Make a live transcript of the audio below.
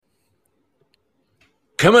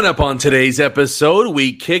Coming up on today's episode,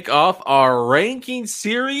 we kick off our ranking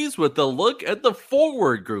series with a look at the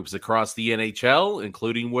forward groups across the NHL,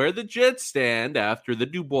 including where the Jets stand after the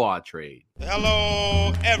Dubois trade.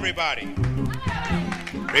 Hello, everybody.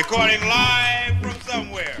 Recording live from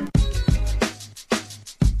somewhere.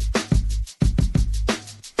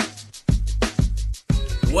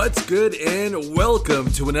 What's good, and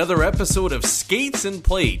welcome to another episode of Skates and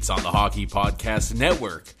Plates on the Hockey Podcast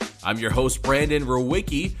Network. I'm your host, Brandon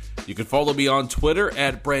Rowicki. You can follow me on Twitter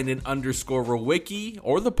at Brandon_Rowicki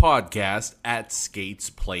or the podcast at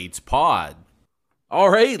Skates Plates Pod.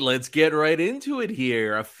 All right, let's get right into it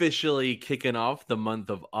here. Officially kicking off the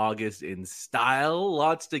month of August in style.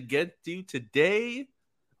 Lots to get to today.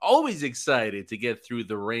 Always excited to get through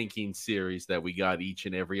the ranking series that we got each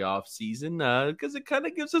and every offseason because it kind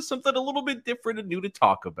of gives us something a little bit different and new to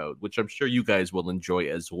talk about, which I'm sure you guys will enjoy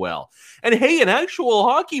as well. And hey, an actual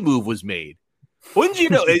hockey move was made. Wouldn't you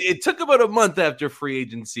know? It took about a month after free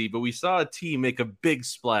agency, but we saw a team make a big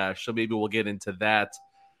splash, so maybe we'll get into that.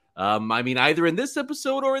 Either in this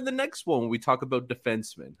episode or in the next one when we talk about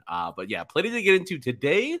defensemen. But yeah, plenty to get into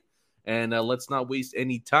today. And let's not waste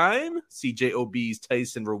any time. CJOB's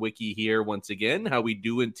Tyson Rowicki here once again. How we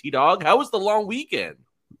doing, T-Dog? How was the long weekend?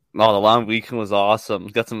 Oh, the long weekend was awesome.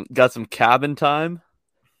 Got some cabin time.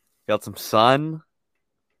 Got some sun.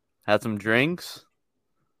 Had some drinks.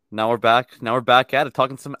 Now we're back at it,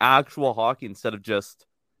 talking some actual hockey instead of just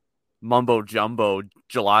mumbo jumbo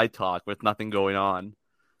July talk with nothing going on.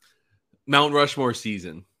 Mount Rushmore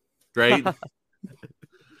season, right?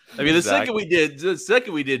 I mean, Exactly. the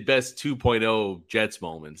second we did best 2.0 Jets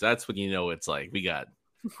moments, that's when you know it's like we got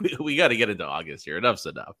to get into August here. Enough's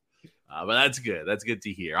enough. But that's good. That's good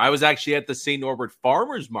to hear. I was actually at the St. Norbert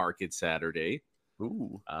Farmers Market Saturday.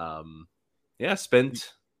 Ooh.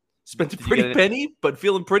 Spent a pretty penny, but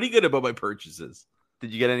feeling pretty good about my purchases.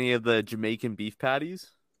 Did you get any of the Jamaican beef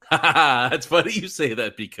patties? That's funny you say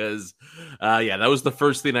that because, that was the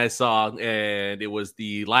first thing I saw, and it was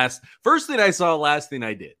the first thing I saw, last thing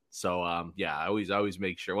I did. So, I always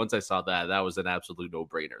make sure once I saw that was an absolute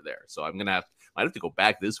no-brainer there. So I'm gonna might have to go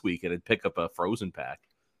back this weekend and pick up a frozen pack.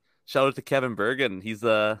 Shout out to Kevin Bergen. His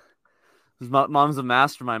mom's a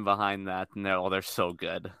mastermind behind that, and they're so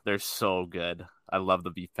good. They're so good. I love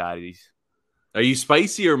the beef patties. Are you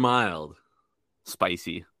spicy or mild?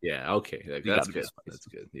 Spicy. Yeah, okay. That's good. That's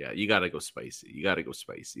good. Yeah, you got to go spicy.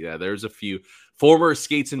 Yeah, there's a few former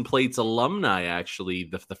Skates and Plates alumni,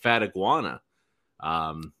 actually, the Fat Iguana.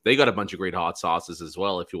 They got a bunch of great hot sauces as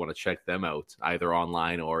well if you want to check them out, either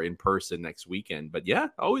online or in person next weekend. But yeah,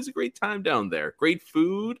 always a great time down there. Great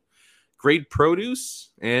food, great produce,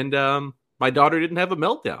 and my daughter didn't have a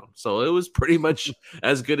meltdown. So it was pretty much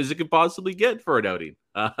as good as it could possibly get for an outing.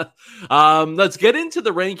 Let's get into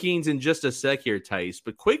the rankings in just a sec here, Tice.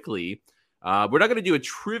 But quickly, we're not going to do a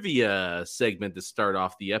trivia segment to start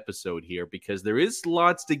off the episode here because there is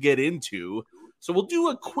lots to get into. So we'll do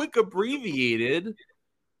a quick abbreviated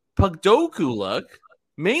Pugdoku look,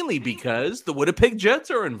 mainly because the Winnipeg Jets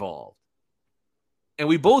are involved. And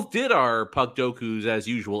we both did our Pugdokus as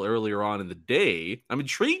usual earlier on in the day. I'm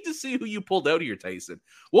intrigued to see who you pulled out here, Tyson.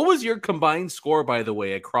 What was your combined score, by the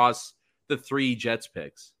way, across the three Jets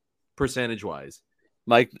picks, percentage-wise?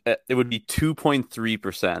 Mike, it would be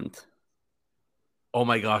 2.3%. Oh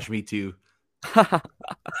my gosh, me too. All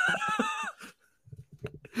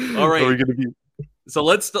right. So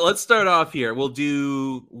let's start off here. We'll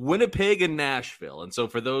do Winnipeg and Nashville. And so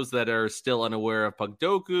for those that are still unaware of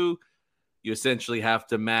Pugdoku, you essentially have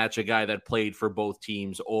to match a guy that played for both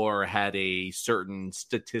teams or had a certain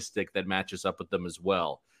statistic that matches up with them as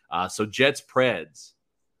well. So Jets Preds.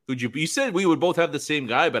 You said we would both have the same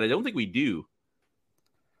guy, but I don't think we do.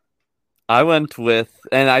 I went with,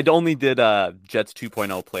 and I only did Jets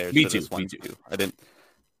 2.0 players. Me for too. This one too. I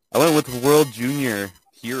went with World Junior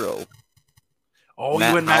Hero. Oh,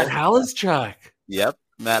 you went Matt Halischuk. Yep,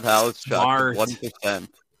 Matt Halischuk.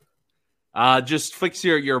 1%. Just fix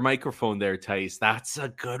your microphone there, Tice. That's a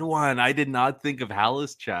good one. I did not think of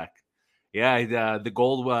Halischuk. Yeah, the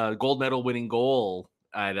gold medal winning goal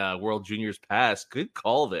at World Juniors past. Good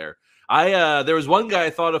call there. There was one guy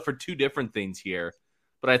I thought of for two different things here,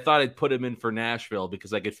 but I thought I'd put him in for Nashville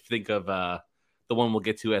because I could think of the one we'll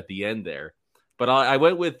get to at the end there. But I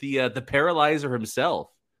went with the paralyzer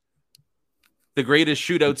himself, the greatest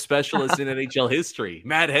shootout specialist in NHL history,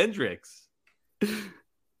 Matt Hendricks.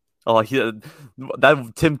 Oh,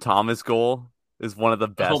 that Tim Thomas goal is one of the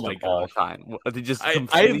best of all time.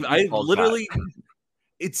 I literally,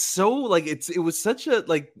 it's so like it was such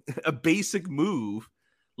a basic move.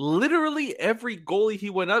 Literally every goalie he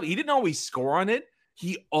went up, he didn't always score on it.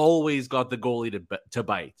 he always got the goalie to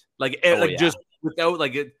bite. Just without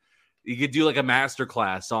like it. You could do like a master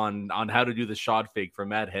class on how to do the shot fake from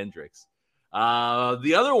Matt Hendricks.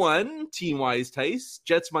 The other one, team-wise, Tice,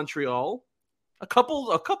 Jets Montreal. A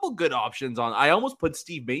couple good options on. I almost put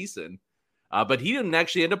Steve Mason, but he didn't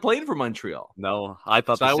actually end up playing for Montreal. No, I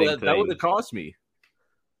thought the same thing. That would have cost me.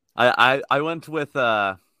 I went with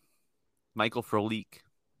Michael Frolik.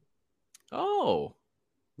 Oh,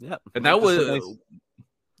 yeah, and that was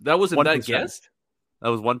a net guess. That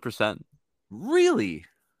was 1%. Really?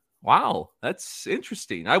 Wow, that's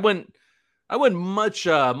interesting. I went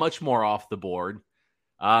much more off the board,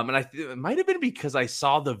 and it might have been because I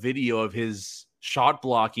saw the video of his shot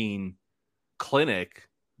blocking clinic.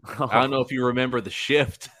 I don't know if you remember the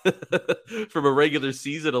shift from a regular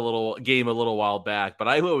season a little while back, but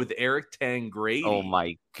I went with Eric Tangradi. Oh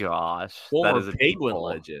my gosh, former Penguin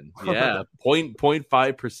legend. Yeah,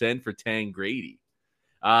 0.5% for Tangradi.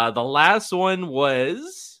 The last one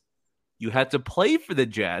was you had to play for the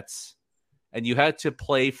Jets, and you had to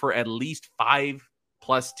play for at least 5+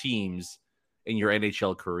 teams in your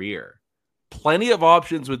NHL career. Plenty of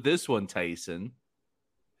options with this one, Tyson.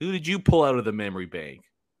 Who did you pull out of the memory bank?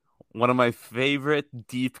 One of my favorite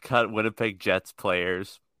deep cut Winnipeg Jets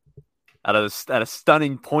players at a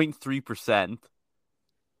stunning 0.3%,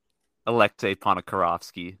 Alexei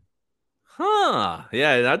Ponikarovsky. Huh.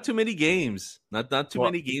 Yeah, not too many games. Not too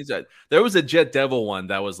many games. There was a Jet Devil one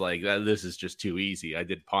that was like, this is just too easy. I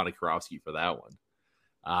did Ponikarovsky for that one.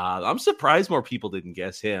 I'm surprised more people didn't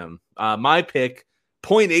guess him. My pick,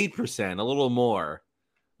 0.8%, a little more.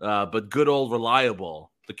 But good old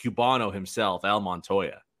reliable, the Cubano himself, Al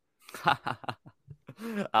Montoya.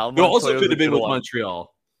 You also could have been with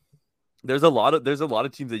Montreal. There's a lot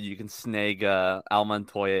of teams that you can snag Al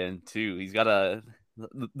Montoya in too. He's got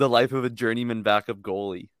the life of a journeyman backup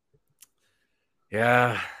goalie.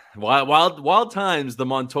 Yeah, wild times. The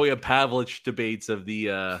Montoya Pavlich debates of the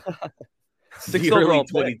the early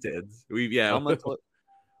 2010s.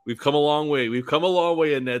 We've come a long way. We've come a long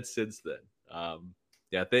way in net since then.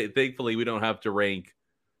 Thankfully we don't have to rank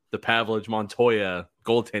the Pavlich Montoya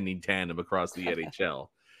goaltending tandem across the NHL,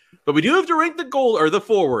 but we do have to rank the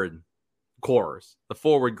forward cores, the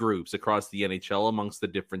forward groups across the NHL amongst the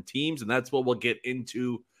different teams, and that's what we'll get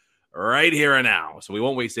into right here and now. So we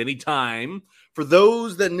won't waste any time. For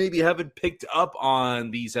those that maybe haven't picked up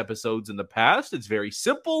on these episodes in the past, it's very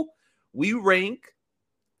simple. We rank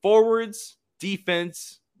forwards,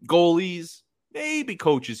 defense, goalies, maybe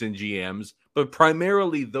coaches and GMs, but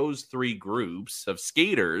primarily those three groups of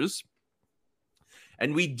skaters.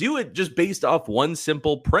 And we do it just based off one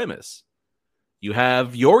simple premise. You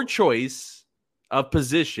have your choice of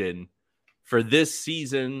position for this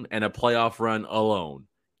season and a playoff run alone.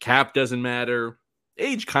 Cap doesn't matter.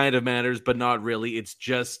 Age kind of matters, but not really. It's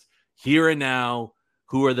just here and now.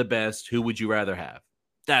 Who are the best? Who would you rather have?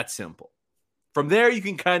 That's simple. From there, you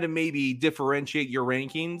can kind of maybe differentiate your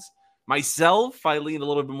rankings. Myself, I lean a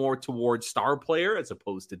little bit more towards star player as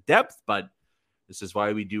opposed to depth, but this is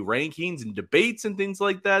why we do rankings and debates and things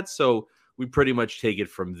like that. So we pretty much take it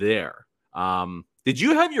from there. Did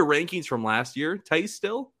you have your rankings from last year, Tice,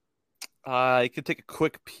 still? I could take a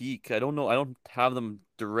quick peek. I don't know. I don't have them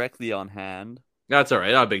directly on hand. That's all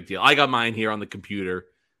right. Not a big deal. I got mine here on the computer,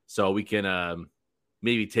 so we can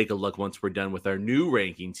maybe take a look once we're done with our new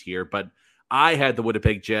rankings here. But I had the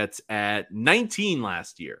Winnipeg Jets at 19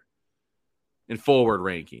 last year in forward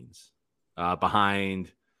rankings,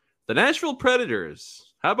 behind the Nashville Predators.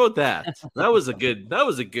 How about that? That was a good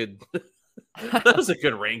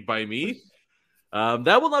rank by me.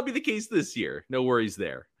 That will not be the case this year. No worries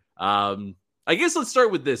there. I guess let's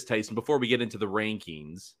start with this, Tyson, before we get into the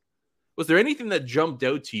rankings. Was there anything that jumped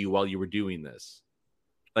out to you while you were doing this?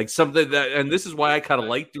 Like something that, and this is why I kind of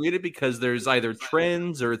like doing it, because there's either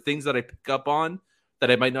trends or things that I pick up on that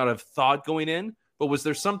I might not have thought going in. But was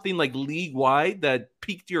there something like league-wide that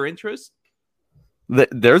piqued your interest?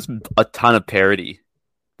 There's a ton of parity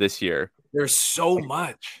this year. There's so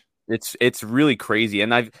much. It's really crazy.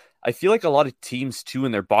 And I feel like a lot of teams, too,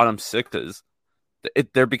 in their bottom sixes,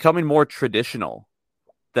 they're becoming more traditional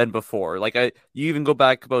than before. Like you even go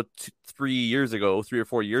back about 3 or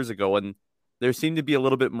 4 years ago, and there seemed to be a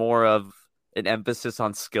little bit more of an emphasis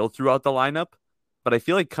on skill throughout the lineup. But I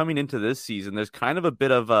feel like coming into this season, there's kind of a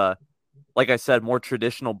bit of a, like I said, more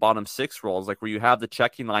traditional bottom six roles, like where you have the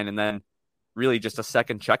checking line and then really just a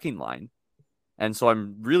second checking line. And so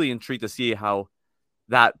I'm really intrigued to see how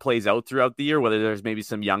that plays out throughout the year, whether there's maybe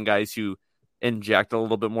some young guys who inject a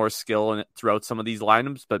little bit more skill throughout some of these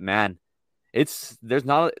lineups. But man,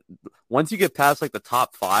 once you get past like the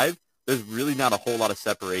top five, there's really not a whole lot of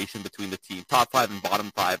separation between the team, top 5 and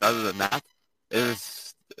bottom 5. Other than that,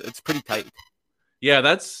 it's pretty tight. Yeah,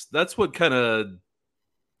 that's what kind of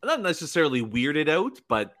not necessarily weirded out,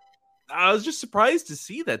 but I was just surprised to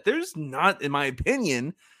see that there's not, in my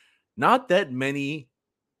opinion, not that many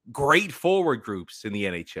great forward groups in the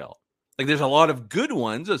NHL. Like there's a lot of good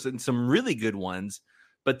ones and some really good ones,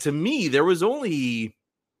 but to me there was only,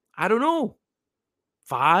 I don't know,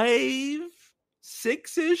 5,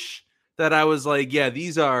 6-ish that I was like, yeah,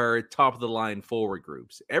 these are top of the line forward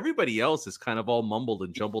groups. Everybody else is kind of all mumbled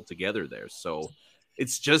and jumbled together there. So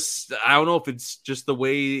it's just, I don't know if it's just the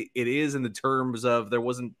way it is in the terms of there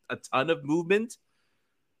wasn't a ton of movement.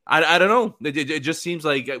 I don't know. It just seems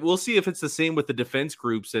like we'll see if it's the same with the defense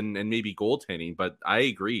groups and maybe goaltending. But I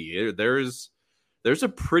agree. There's a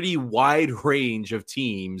pretty wide range of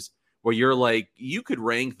teams where you're like, you could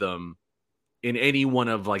rank them in any one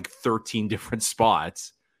of like 13 different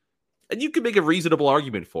spots, and you could make a reasonable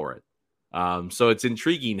argument for it. So it's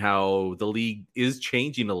intriguing how the league is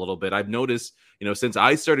changing a little bit. I've noticed, since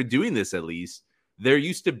I started doing this, at least there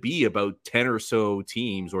used to be about 10 or so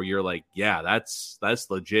teams where you're like, yeah, that's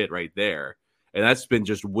legit right there. And that's been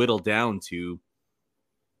just whittled down to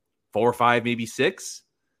 4 or 5, maybe 6.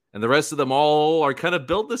 And the rest of them all are kind of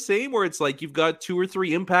built the same, where it's like you've got 2 or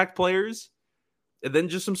 3 impact players and then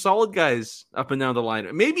just some solid guys up and down the line.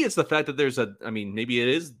 Maybe it's the fact that maybe it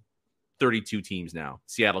is 32 teams now.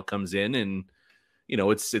 Seattle comes in and,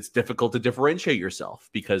 it's difficult to differentiate yourself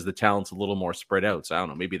because the talent's a little more spread out. So I don't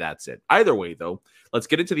know. Maybe that's it. Either way, though, let's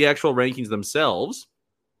get into the actual rankings themselves.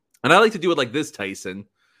 And I like to do it like this, Tyson,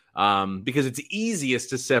 because it's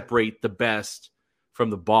easiest to separate the best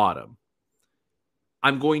from the bottom.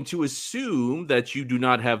 I'm going to assume that you do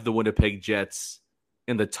not have the Winnipeg Jets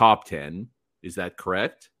in the top 10. Is that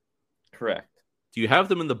correct? Correct. Do you have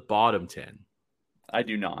them in the bottom 10? I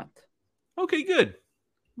do not. Okay, good.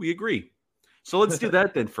 We agree. So let's do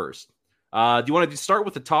that then first. Do you want to start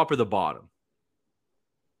with the top or the bottom?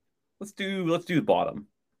 Let's do the bottom.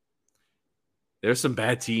 There's some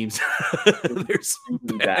bad teams. There's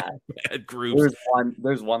some bad groups.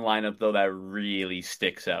 There's one lineup though that really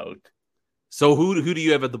sticks out. So who do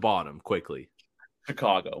you have at the bottom quickly?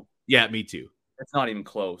 Chicago. Yeah, me too. It's not even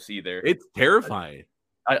close either. It's terrifying.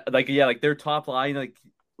 Like their top line, like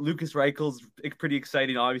Lucas Reichel's pretty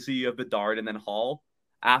exciting. Obviously, you have Bedard and then Hall.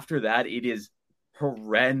 After that, it is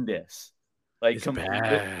horrendous. Like it's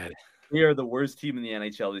bad. They are the worst team in the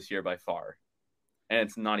NHL this year by far, and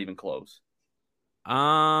it's not even close.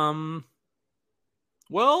 Well,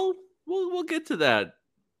 we'll get to that.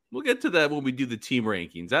 We'll get to that when we do the team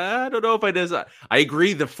rankings. I don't know if I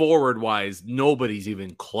agree. The forward wise, nobody's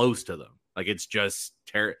even close to them. Like it's just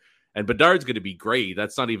terrible. And Bedard's going to be great.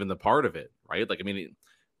 That's not even the part of it, right? Like, I mean, you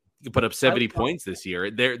can put up 70 points this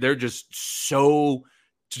year. They're just so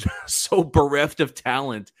bereft of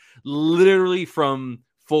talent, literally from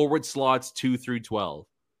forward slots 2 through 12.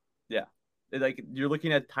 Yeah. Like you're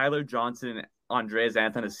looking at Tyler Johnson and Andreas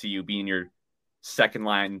Athanasiou being your second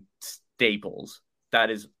line staples. That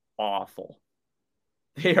is awful.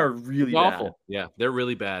 They are really awful. Bad. Yeah, they're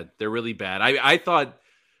really bad. They're really bad. I thought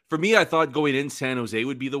going in San Jose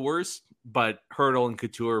would be the worst, but Hurdle and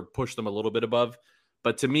Couture pushed them a little bit above.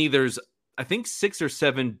 But to me, there's, I think, 6 or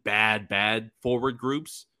 7 bad forward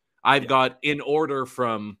groups. I've got in order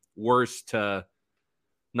from worst to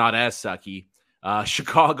not as sucky.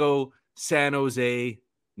 Chicago, San Jose,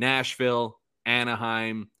 Nashville,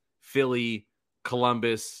 Anaheim, Philly,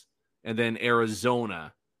 Columbus, and then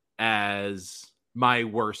Arizona as my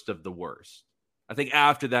worst of the worst. I think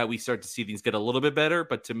after that, we start to see things get a little bit better.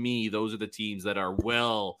 But to me, those are the teams that are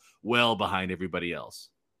well behind everybody else.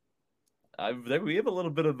 We have a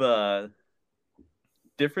little bit of a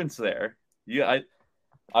difference there. Yeah,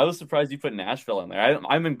 I was surprised you put Nashville in there.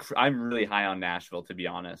 I'm really high on Nashville, to be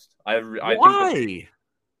honest. Why?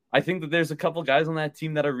 I think that there's a couple guys on that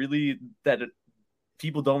team that are really that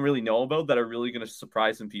people don't really know about that are really going to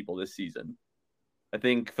surprise some people this season. I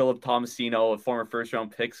think Philip Tomasino, a former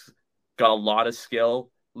first-round pick, got a lot of skill.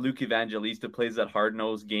 Luke Evangelista plays that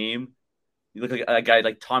hard-nosed game. You look like a guy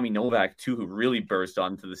like Tommy Novak too, who really burst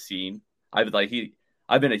onto the scene. I've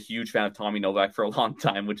been a huge fan of Tommy Novak for a long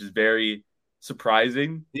time, which is very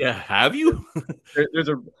surprising. Yeah, have you?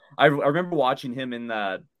 I remember watching him in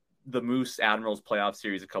the Moose Admirals playoff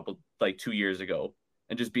series 2 years ago,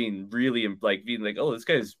 and just being really like, oh, this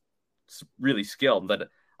guy's really skilled. But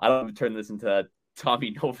I don't want to turn this into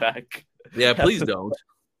Tommy Novak. Yeah, please don't.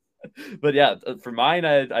 But yeah, for mine,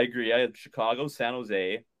 I agree. I had Chicago, San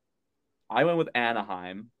Jose. I went with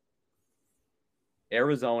Anaheim,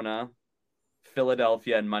 Arizona,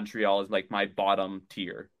 Philadelphia, and Montreal is like my bottom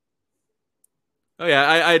tier. Oh yeah,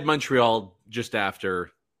 I had Montreal just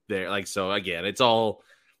after there. Like, so again, it's all.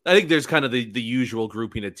 I think there's kind of the usual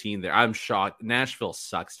grouping of team there. I'm shocked. Nashville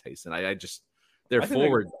sucks, Tyson. I just their I think they're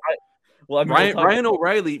forward. well. I mean, we'll Ryan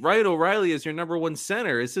O'Reilly. Ryan O'Reilly is your number one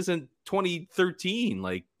center. This isn't 2013.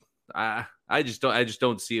 Like, I just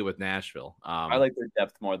don't see it with Nashville. I like their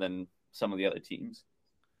depth more than some of the other teams.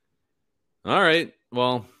 All right.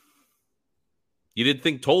 Well, you didn't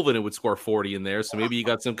think Tolvanen would score 40 in there, so maybe you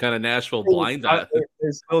got some kind of Nashville blind eye.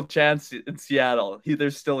 There's still a chance in Seattle.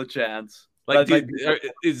 There's still a chance. Like, dude,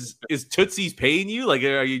 is Tootsie's paying you? Like,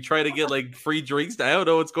 are you trying to get like free drinks? I don't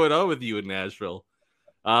know what's going on with you in Nashville.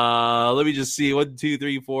 Let me just see. 1, 2,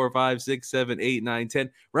 3, 4, 5, 6, 7, 8, 9, 10.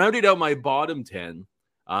 Rounded out my bottom 10.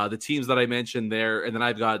 The teams that I mentioned there, and then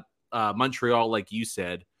I've got Montreal, like you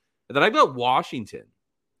said, and then I've got Washington.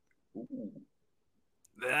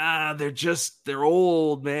 They're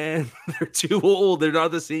old, man. They're too old. They're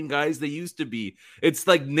not the same guys they used to be. It's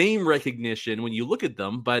like name recognition when you look at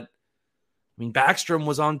them, but I mean, Backstrom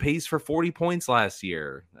was on pace for 40 points last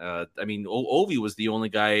year. I mean, Ovi was the only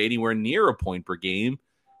guy anywhere near a point per game.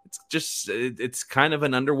 It's kind of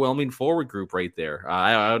an underwhelming forward group right there.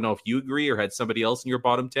 I don't know if you agree or had somebody else in your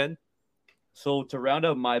bottom 10. So to round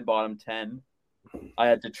out my bottom 10, I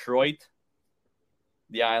had Detroit,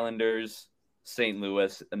 the Islanders, St.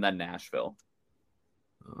 Louis, and then Nashville.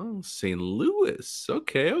 Oh, St. Louis.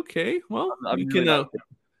 Okay. Well, we can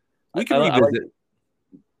revisit.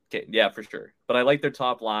 Okay, yeah, for sure. But I like their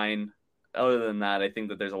top line. Other than that, I think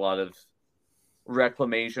that there's a lot of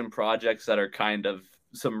reclamation projects that are kind of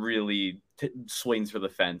some really swings for the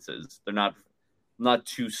fences. They're not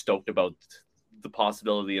too stoked about the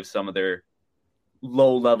possibility of some of their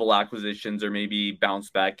low-level acquisitions or maybe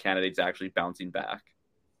bounce-back candidates actually bouncing back.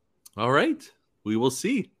 All right. We will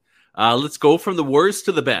see. Let's go from the worst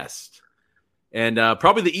to the best. And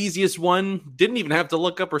probably the easiest one, didn't even have to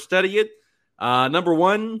look up or study it. Number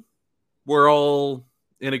one, we're all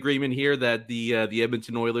in agreement here that the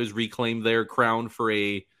Edmonton Oilers reclaimed their crown for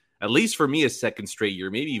at least for me, a second straight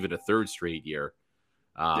year, maybe even a third straight year.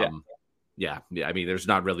 Yeah. I mean, there's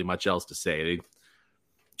not really much else to say.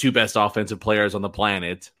 Two best offensive players on the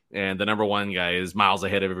planet, and the number one guy is miles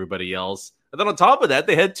ahead of everybody else. And then on top of that,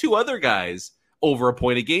 they had two other guys over a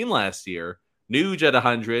point a game last year. Nuge at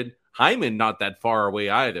 100, Hyman not that far away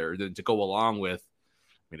either to go along with.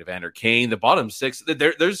 I mean, Evander Kane, the bottom six,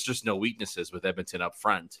 there's just no weaknesses with Edmonton up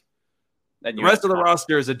front. And the rest of the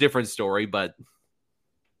roster is a different story, but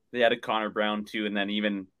they added Connor Brown too, and then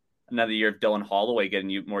even another year of Dylan Holloway getting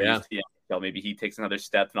you more used to the NHL. Maybe he takes another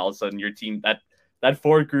step, and all of a sudden your team that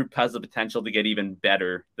forward group has the potential to get even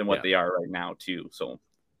better than what they are right now too. So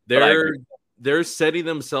they're setting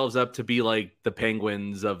themselves up to be like the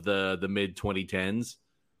Penguins of the mid 2010s,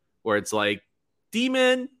 where it's like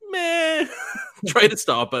D-men, man, try to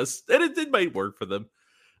stop us, and it might work for them.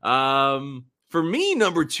 For me,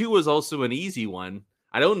 number two was also an easy one.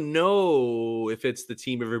 I don't know if it's the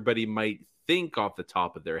team everybody might think off the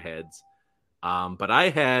top of their heads, but I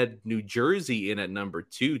had New Jersey in at number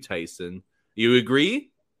two. Tyson, you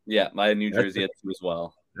agree? Yeah, I had New Jersey at two as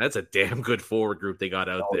well. That's a damn good forward group they got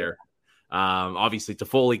out there. Obviously,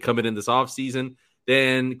 Toffoli coming in this offseason.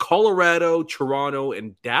 Then Colorado, Toronto,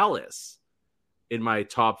 and Dallas in my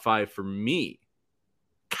top five for me.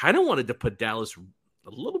 Kind of wanted to put Dallas a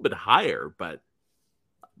little bit higher, but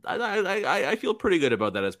I feel pretty good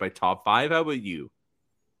about that as my top five. How about you?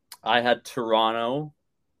 I had Toronto,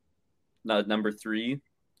 number three.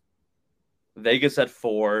 Vegas at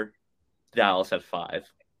 4. Dallas at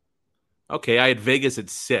 5. Okay, I had Vegas at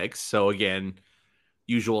 6. So again,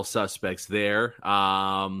 usual suspects there.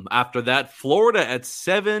 After that, Florida at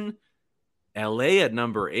 7. LA at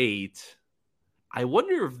number 8. I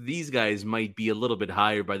wonder if these guys might be a little bit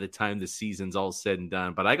higher by the time the season's all said and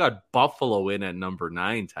done. But I got Buffalo in at number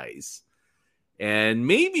 9, Tice. And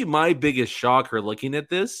maybe my biggest shocker looking at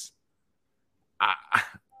this, I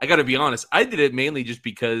got to be honest, I did it mainly just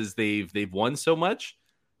because they've won so much.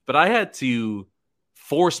 But I had to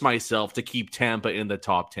force myself to keep Tampa in the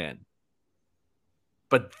top 10.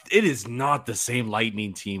 But it is not the same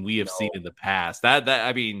Lightning team we have seen in the past. That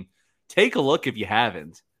I mean, take a look if you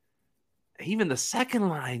haven't. Even the second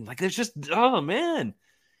line, like there's just man,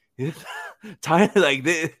 like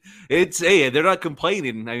they're not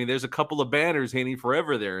complaining. I mean, there's a couple of banners hanging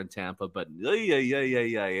forever there in Tampa, but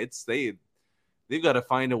they've got to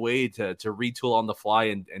find a way to retool on the fly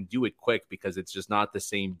and do it quick because it's just not the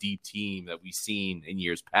same deep team that we've seen in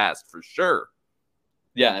years past for sure.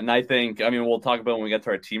 Yeah, and I think we'll talk about when we get to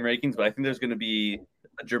our team rankings, but I think there's going to be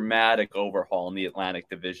a dramatic overhaul in the Atlantic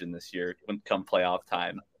Division this year when come playoff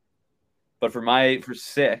time. But for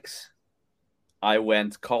 6, I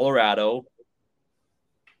went Colorado,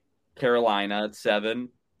 Carolina at 7,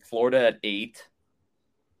 Florida at 8,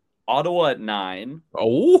 Ottawa at 9,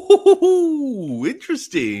 Oh,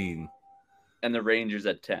 interesting. and the Rangers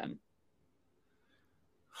at 10.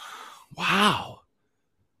 Wow.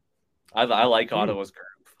 I like Ottawa's group.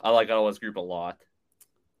 I like Ottawa's group a lot.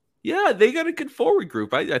 Yeah, they got a good forward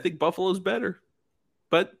group. I think Buffalo's better.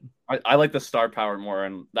 But I like the star power more,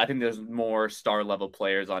 and I think there's more star level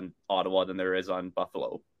players on Ottawa than there is on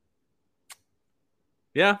Buffalo.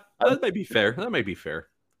 yeah, that might be fair.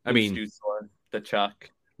 I mean, Stutzler, the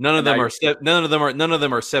Chuck. none of them are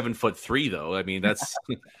 7'3" though. I mean, that's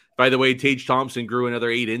by the way, Tage Thompson grew another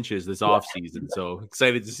 8 inches this offseason. So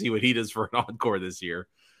excited to see what he does for an encore this year.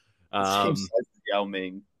 Yao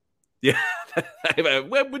Ming. Yeah,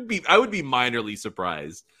 I would be minorly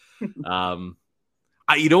surprised.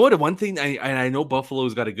 You know what? One thing I know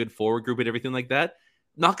Buffalo's got a good forward group and everything like that.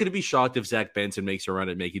 Not going to be shocked if Zach Benson makes a run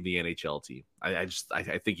at making the NHL team. I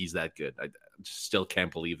think he's that good. I just still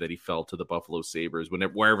can't believe that he fell to the Buffalo Sabres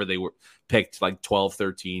wherever they were picked, like 12,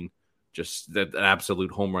 13. Just an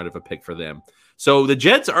absolute home run of a pick for them. So the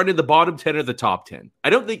Jets aren't in the bottom 10 or the top 10. I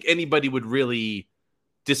don't think anybody would really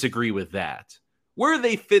disagree with that. Where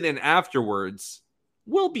they fit in afterwards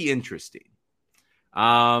will be interesting.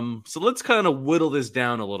 So let's kind of whittle this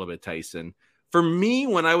down a little bit, Tyson. For me,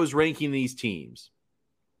 when I was ranking these teams,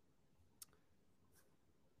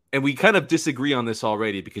 and we kind of disagree on this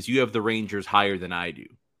already because you have the Rangers higher than I do,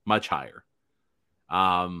 much higher.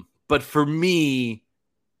 But for me,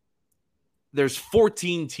 there's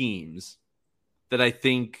 14 teams that I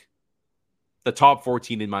think the top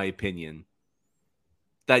 14, in my opinion,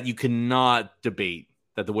 that you cannot debate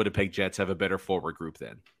that the Winnipeg Jets have a better forward group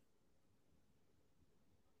than.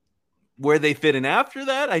 Where they fit in after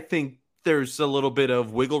that, I think there's a little bit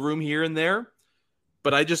of wiggle room here and there,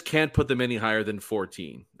 but I just can't put them any higher than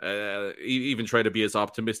 14. Even try to be as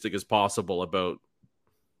optimistic as possible about,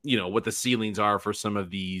 what the ceilings are for some of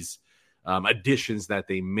these additions that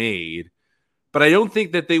they made. But I don't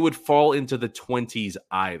think that they would fall into the 20s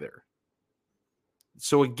either.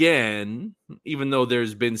 So again, even though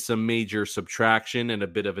there's been some major subtraction and a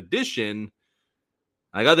bit of addition,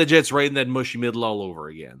 I got the Jets right in that mushy middle all over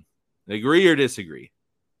again. Agree or disagree?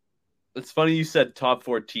 It's funny you said top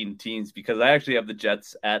 14 teams because I actually have the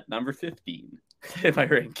Jets at number 15 in my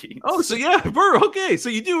rankings. Oh, so yeah, okay. So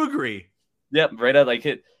you do agree. Yep, right at like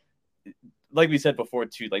it. Like we said before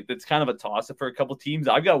too, like it's kind of a toss-up for a couple teams.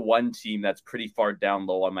 I've got one team that's pretty far down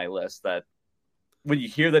low on my list that when you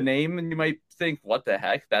hear the name and you might think, what the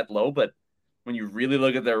heck, that low? But when you really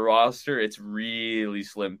look at their roster, it's really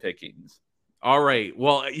slim pickings. All right.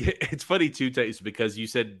 Well, it's funny too, Tyson, because you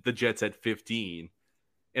said the Jets at 15,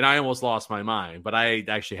 and I almost lost my mind, but I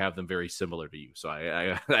actually have them very similar to you. So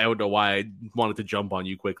I don't know why I wanted to jump on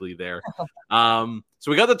you quickly there. So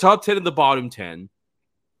we got the top 10 and the bottom 10.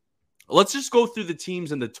 Let's just go through the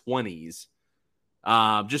teams in the 20s,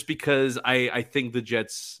 just because I think the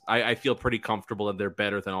Jets, I feel pretty comfortable that they're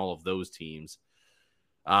better than all of those teams.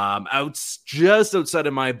 Just outside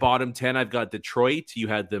of my bottom 10, I've got Detroit. You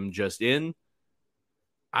had them just in.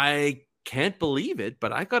 I can't believe it,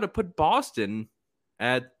 but I got to put Boston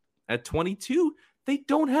at 22. They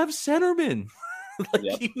don't have centermen.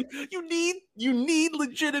 Yep. you need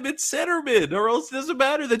legitimate centermen, or else it doesn't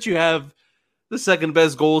matter that you have the second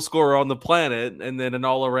best goal scorer on the planet and then an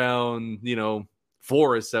all around,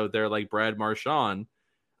 forest out there like Brad Marchand.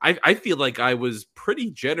 I feel like I was pretty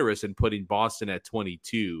generous in putting Boston at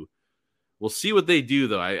 22. We'll see what they do,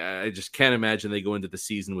 though. I just can't imagine they go into the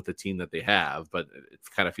season with the team that they have, but it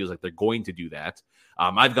kind of feels like they're going to do that.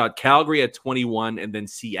 I've got Calgary at 21 and then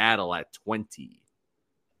Seattle at 20.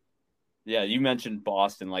 Yeah, you mentioned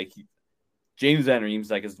Boston. Like James Van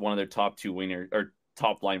Riemsdyk is one of their top 2 winners or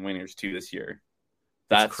top line winners too this year.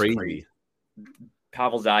 That's crazy.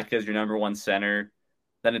 Pavel Zacha is your number 1 center.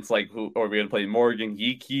 Then it's like, who are we going to play? Morgan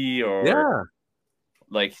Geekie or yeah.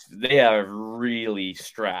 Like they are really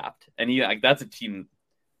strapped, and that's a team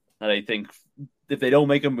that I think if they don't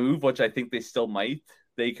make a move, which I think they still might,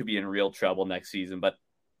 they could be in real trouble next season. But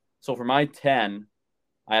so for my 10,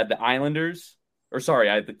 I had the I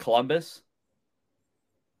had the Columbus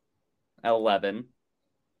at 11,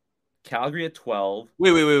 Calgary at 12.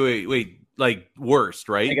 Wait. Like worst,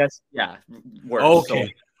 right? I guess, yeah, worst.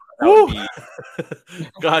 Okay. So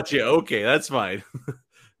Gotcha. Okay, that's fine.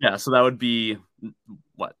 Yeah, so that would be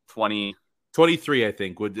what, 20? 23, I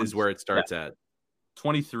think, is where it starts at.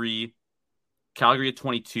 23, Calgary at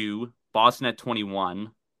 22, Boston at 21,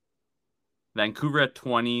 Vancouver at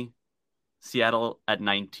 20, Seattle at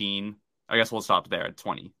 19. I guess we'll stop there at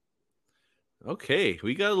 20. Okay,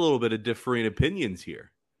 we got a little bit of differing opinions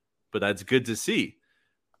here, but that's good to see.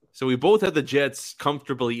 So we both had the Jets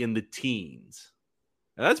comfortably in the teens.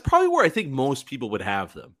 And that's probably where I think most people would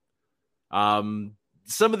have them.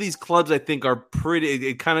 Some of these clubs I think are pretty,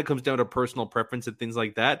 it kind of comes down to personal preference and things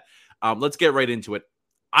like that. Let's get right into it.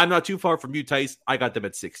 I'm not too far from you, Tice. I got them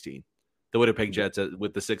at 16. The Winnipeg Jets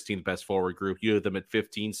with the 16th best forward group. You had them at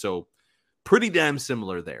 15, so pretty damn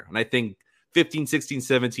similar there. And I think 15, 16,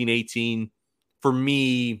 17, 18, for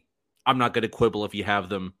me, I'm not going to quibble if you have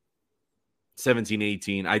them 17,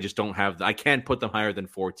 18. I just don't have, I can't put them higher than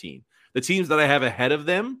 14. The teams that I have ahead of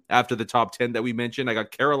them after the top 10 that we mentioned, I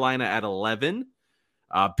got Carolina at 11.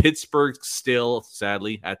 Pittsburgh still,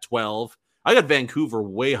 sadly, at 12. I got Vancouver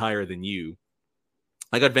way higher than you.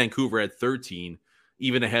 I got Vancouver at 13,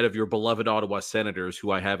 even ahead of your beloved Ottawa Senators,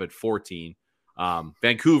 who I have at 14.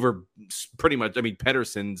 Vancouver, pretty much, I mean,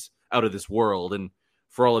 Pettersson's out of this world. And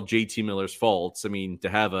for all of JT Miller's faults, I mean, to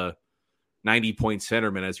have a 90-point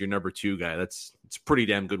centerman as your number 2 guy, it's a pretty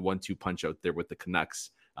damn good 1-2 punch out there with the Canucks.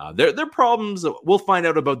 Their problems, we'll find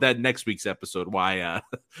out about that next week's episode, why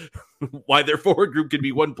their forward group could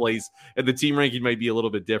be one place and the team ranking might be a little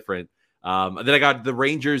bit different. And then I got the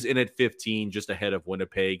Rangers in at 15, just ahead of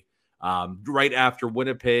Winnipeg. Right after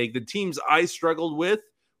Winnipeg, the teams I struggled with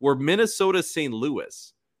were Minnesota, St.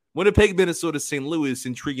 Louis. Winnipeg, Minnesota, St. Louis,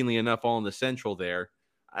 intriguingly enough, all in the central there.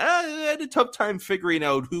 I had a tough time figuring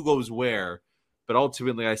out who goes where, but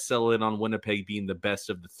ultimately I settled in on Winnipeg being the best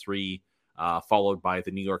of the 3, followed by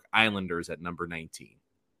the New York Islanders at number 19.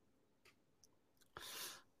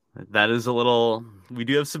 That is a little, we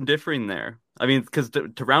do have some differing there. I mean, because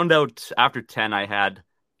to round out after 10, I had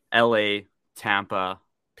LA, Tampa,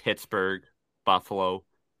 Pittsburgh, Buffalo.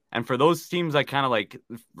 And for those teams, I kind of like,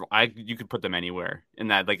 you could put them anywhere in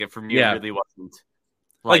that. Like, for me, it really wasn't.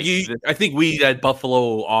 I think we had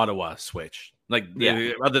Buffalo, Ottawa switch.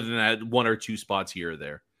 Other than that, 1 or 2 spots here or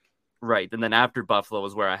there. Right. And then after Buffalo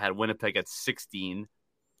was where I had Winnipeg at 16.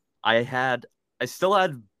 I still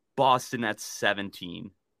had Boston at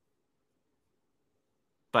 17.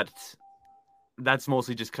 But that's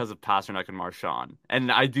mostly just because of Pasternak and Marchand.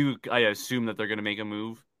 And I assume that they're going to make a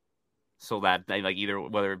move so that they, like, either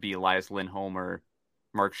whether it be Elias Lindholm or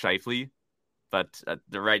Mark Scheifele. But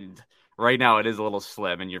right now it is a little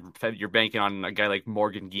slim, and you're banking on a guy like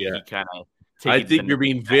Morgan Geekie kind of. I think you're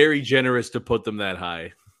being very generous to put them that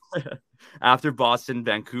high. After Boston,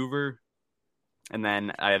 Vancouver, and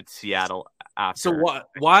then I have Seattle after. So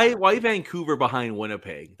why Vancouver behind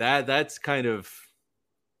Winnipeg? That's kind of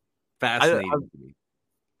fascinating to me.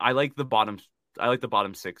 I like the bottom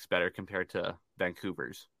 6 better compared to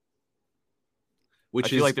Vancouver's. I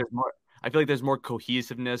feel like there's more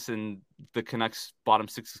cohesiveness, and the Canucks bottom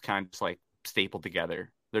 6 is kind of just like stapled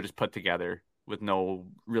together. They're just put together with no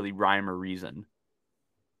really rhyme or reason.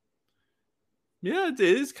 Yeah, it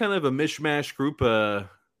is kind of a mishmash group of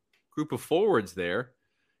forwards there.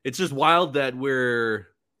 It's just wild that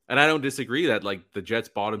and I don't disagree that like the Jets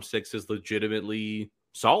bottom 6 is legitimately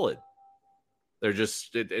solid. They're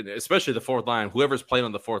just, especially the fourth line. Whoever's playing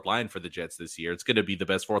on the fourth line for the Jets this year, it's going to be the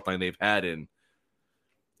best fourth line they've had in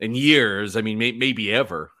years. I mean, maybe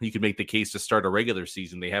ever. You could make the case to start a regular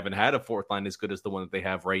season. They haven't had a fourth line as good as the one that they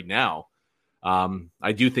have right now.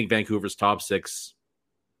 I do think Vancouver's top 6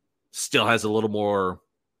 still has a little more.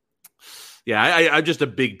 Yeah, I'm just a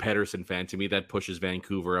big Pettersson fan. To me, that pushes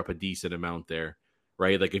Vancouver up a decent amount there,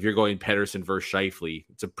 right? Like if you're going Pettersson versus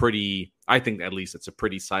Scheifele, I think at least it's a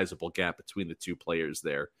pretty sizable gap between the 2 players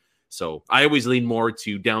there. So I always lean more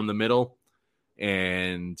to down the middle,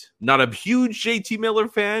 and not a huge JT Miller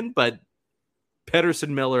fan, but Pettersson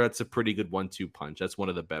Miller, that's a pretty good 1-2 punch. That's one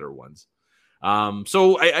of the better ones.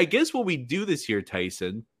 So I guess what we do this year,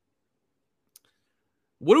 Tyson,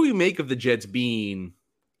 what do we make of the Jets being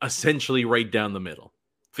essentially right down the middle?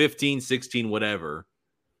 15, 16, whatever.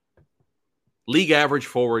 League average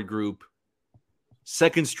forward group.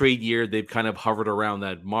 Second straight year, they've kind of hovered around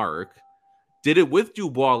that mark. Did it with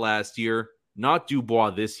Dubois last year, not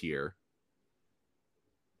Dubois this year.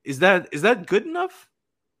 Is that good enough?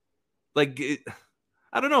 I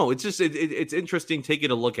don't know. It's just it's interesting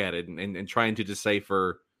taking a look at it and trying to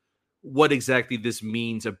decipher what exactly this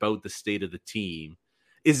means about the state of the team.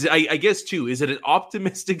 I guess too, is it an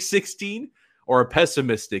optimistic 16 or a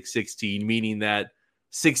pessimistic 16, meaning that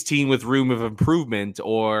 16 with room of improvement,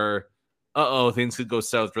 or things could go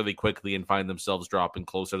south really quickly and find themselves dropping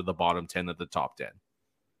closer to the bottom 10 than the top 10?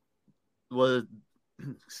 Well,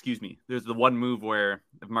 excuse me. There's the one move where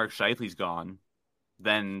if Mark Scheifele's gone,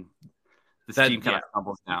 then this team kind of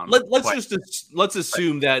tumbles down. Let's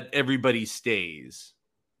assume that everybody stays,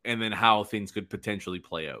 and then how things could potentially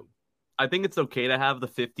play out. I think it's okay to have the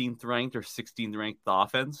 15th ranked or 16th ranked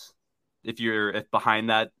offense. If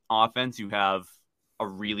behind that offense you have a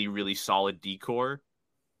really, really solid decor.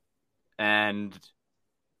 And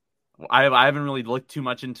I haven't really looked too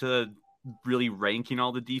much into really ranking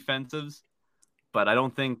all the defensives, but I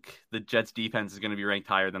don't think the Jets defense is going to be ranked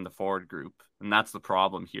higher than the forward group. And that's the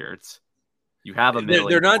problem here. You have a middling.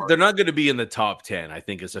 They're not going to be in the top 10, I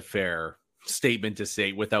think is a fair statement to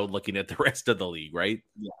say without looking at the rest of the league, right?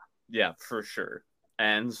 Yeah, for sure.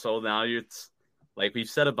 And so now it's like we've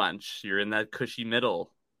said a bunch. You're in that cushy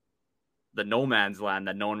middle, the no man's land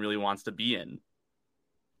that no one really wants to be in.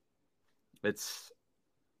 It's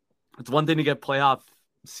one thing to get playoff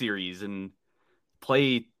series and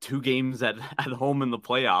play 2 games at home in the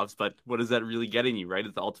playoffs, but what is that really getting you, right?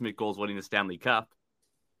 It's the ultimate goal is winning the Stanley Cup.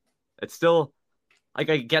 It's still like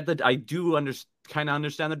I get that I do kind of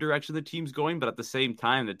understand the direction the team's going, but at the same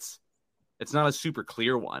time, it's not a super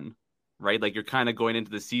clear one, right? Like you're kind of going into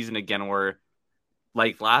the season again where,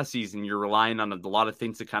 like last season, you're relying on a lot of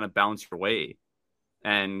things to kind of bounce your way.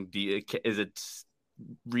 And is it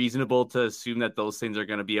reasonable to assume that those things are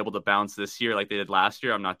going to be able to bounce this year like they did last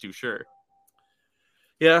year? I'm not too sure.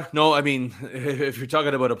 Yeah, no, I mean, if you're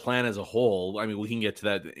talking about a plan as a whole, I mean, we can get to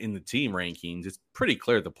that in the team rankings. It's pretty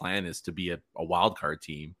clear the plan is to be a wild card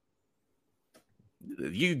team.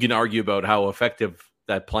 You can argue about how effective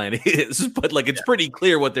that plan is, but like it's pretty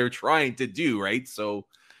clear what they're trying to do, right? So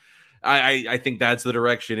I think that's the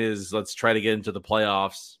direction is let's try to get into the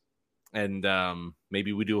playoffs, and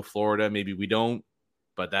maybe we do a Florida, maybe we don't,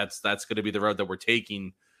 but that's going to be the route that we're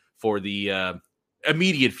taking for the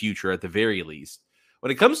immediate future at the very least.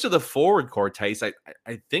 When it comes to the forward core, Tice, I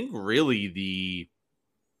think really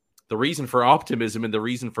the reason for optimism and the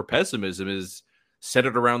reason for pessimism is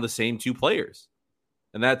centered around the same 2 players,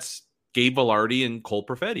 and that's Gabe Vilardi and Cole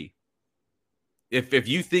Perfetti. If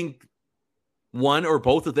you think one or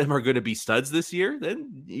both of them are going to be studs this year,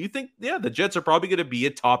 then you think, yeah, the Jets are probably going to be a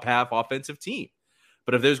top half offensive team.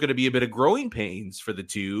 But if there's going to be a bit of growing pains for the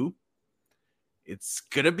 2, it's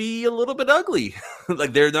going to be a little bit ugly.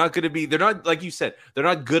 Like they're not, like you said, they're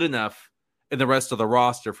not good enough in the rest of the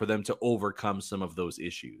roster for them to overcome some of those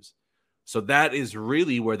issues. So that is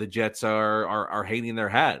really where the Jets are hanging their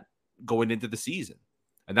hat going into the season.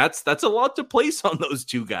 And that's a lot to place on those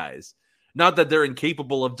 2 guys. Not that they're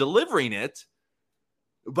incapable of delivering it,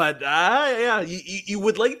 but you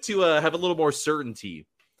would like to have a little more certainty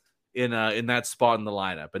in that spot in the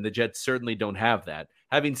lineup, and the Jets certainly don't have that.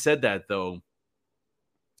 Having said that, though,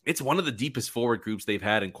 it's one of the deepest forward groups they've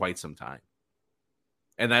had in quite some time,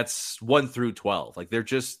 and that's 1 through 12. Like they're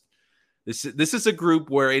just this is a group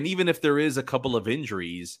where, and even if there is a couple of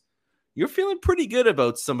injuries, you're feeling pretty good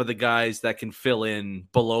about some of the guys that can fill in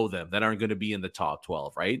below them that aren't going to be in the top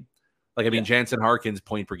 12, right? Like, I mean, Jansen Harkins,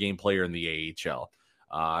 point per game player in the AHL.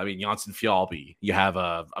 I mean, Janssen Fjallby, you have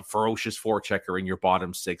a ferocious forechecker in your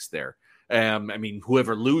bottom 6 there. I mean,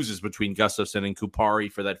 whoever loses between Gustafsson and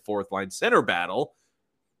Kupari for that 4th line center battle,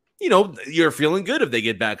 you know, you're feeling good if they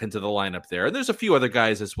get back into the lineup there. And there's a few other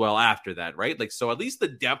guys as well after that, right? Like, so at least the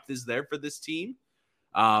depth is there for this team.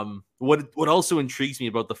 What also intrigues me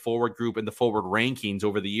about the forward group and the forward rankings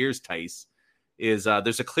over the years, Tice, is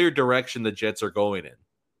there's a clear direction the Jets are going in.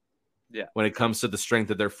 Yeah. When it comes to the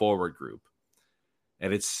strength of their forward group.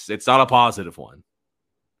 And it's not a positive one.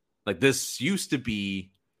 Like this used to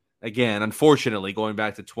be, again, unfortunately, going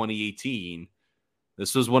back to 2018,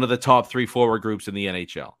 this was one of the top 3 forward groups in the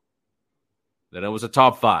NHL. Then it was a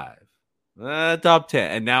top 5, top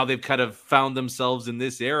 10, and now they've kind of found themselves in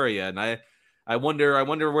this area. And I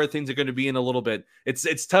wonder where things are going to be in a little bit.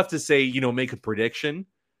 It's tough to say, you know, make a prediction,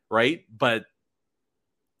 right? But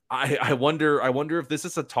I wonder if this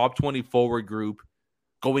is a top 20 forward group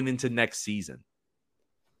going into next season.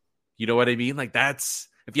 You know what I mean? Like that's,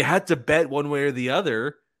 if you had to bet one way or the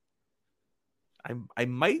other, I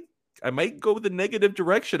might go the negative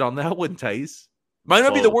direction on that one, Tice. Might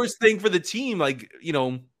not be the worst thing for the team, like, you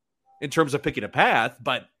know, in terms of picking a path,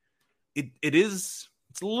 but it's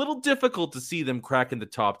a little difficult to see them cracking the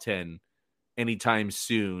top 10 anytime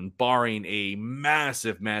soon, barring a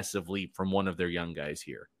massive leap from one of their young guys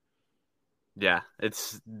here. Yeah,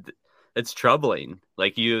 it's troubling.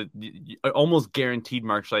 Like you almost guaranteed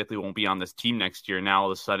Mark Scheifele won't be on this team next year. Now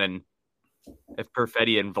all of a sudden, if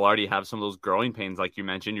Perfetti and Vilardi have some of those growing pains, like you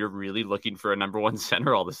mentioned, you're really looking for a number 1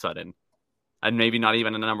 center all of a sudden. And maybe not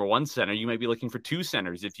even a number 1 center. You might be looking for 2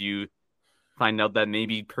 centers if you find out that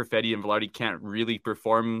maybe Perfetti and Vilardi can't really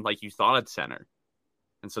perform like you thought at center.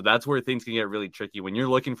 And so that's where things can get really tricky. When you're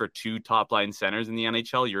looking for 2 top line centers in the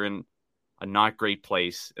NHL, you're in a not great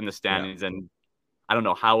place in the standings. Yeah. And I don't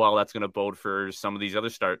know how well that's going to bode for some of these other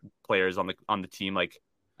start players on the team, like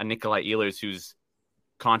a Nikolai Ehlers, whose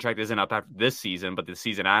contract isn't up after this season, but the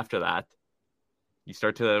season after that, you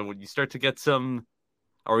start to get some.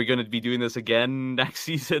 Are we going to be doing this again next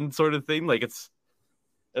season, sort of thing? Like it's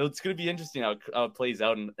going to be interesting how it plays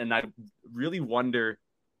out, and I really wonder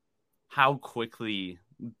how quickly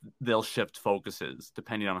they'll shift focuses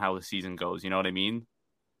depending on how the season goes. You know what I mean?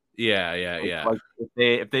 Yeah. Like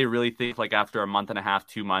if they really think like after a month and a half,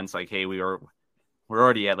 2 months, like, hey, we're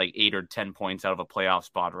already at like 8 or 10 points out of a playoff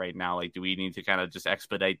spot right now. Like, do we need to kind of just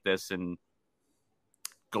expedite this and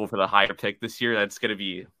go for the higher pick this year?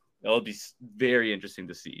 It'll be very interesting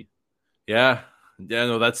to see. Yeah.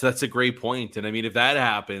 No, that's a great point. And I mean, if that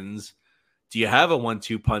happens, do you have a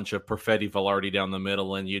 1-2 punch of Perfetti Velarde down the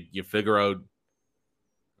middle, and you figure out,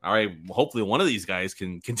 all right, hopefully one of these guys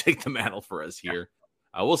can take the mantle for us here.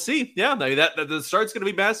 We'll see. Yeah, I mean, that the start's going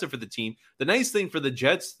to be massive for the team. The nice thing for the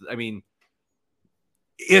Jets, I mean,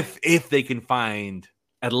 if they can find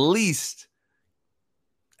at least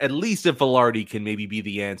if Velarde can maybe be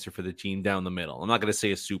the answer for the team down the middle. I'm not going to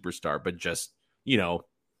say a superstar, but just,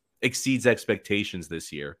 exceeds expectations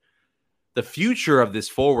this year. The future of this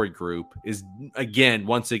forward group is,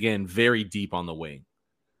 once again, very deep on the wing.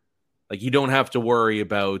 Like, you don't have to worry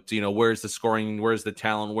about, where's the scoring, where's the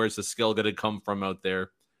talent, where's the skill going to come from out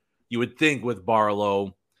there. You would think with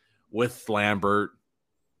Barlow, with Lambert,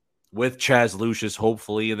 with Chaz Lucius,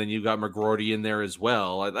 hopefully, and then you got McGroarty in there as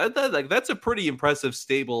well. That's a pretty impressive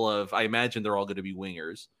stable of, I imagine they're all going to be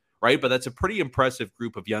wingers, right? But that's a pretty impressive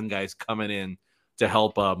group of young guys coming in to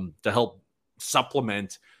help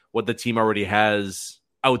supplement what the team already has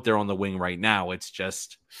out there on the wing right now. It's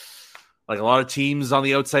just like a lot of teams on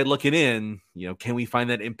the outside looking in, can we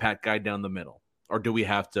find that impact guy down the middle? Or do we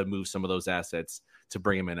have to move some of those assets to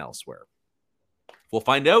bring him in elsewhere? We'll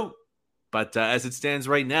find out. But as it stands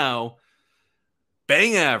right now,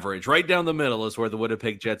 bang average, right down the middle is where the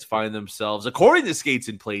Winnipeg Jets find themselves, according to Skates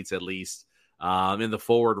and Plates at least, in the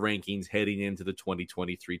forward rankings heading into the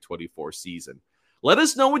 2023-24 season. Let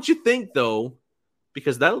us know what you think, though,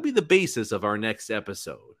 because that'll be the basis of our next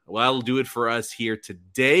episode. Well, that'll do it for us here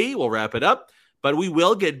today. We'll wrap it up, but we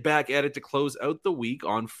will get back at it to close out the week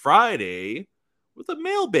on Friday with a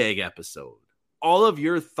mailbag episode. All of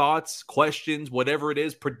your thoughts, questions, whatever it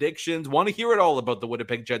is, predictions, want to hear it all about the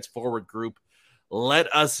Winnipeg Jets forward group.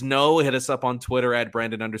 Let us know. Hit us up on Twitter at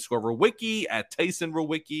Brandon_Rowicki, at Tyson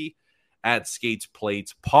Rowicki, at Skates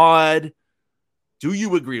Plates Pod. Do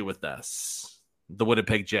you agree with us? The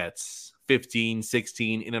Winnipeg Jets, 15,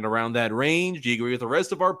 16, in and around that range. Do you agree with the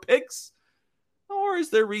rest of our picks? Or is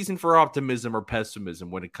there reason for optimism or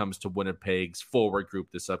pessimism when it comes to Winnipeg's forward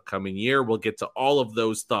group this upcoming year? We'll get to all of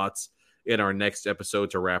those thoughts in our next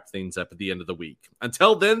episode to wrap things up at the end of the week.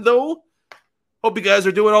 Until then, though, hope you guys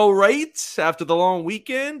are doing all right after the long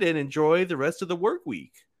weekend and enjoy the rest of the work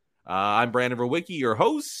week. I'm Brandon Rowicki, your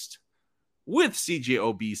host, with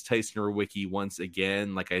CJOB's Tyson Rowicki once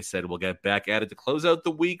again. Like I said, we'll get back at it to close out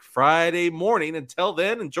the week Friday morning. Until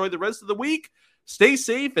then, enjoy the rest of the week. Stay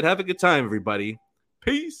safe and have a good time, everybody.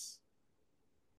 Peace.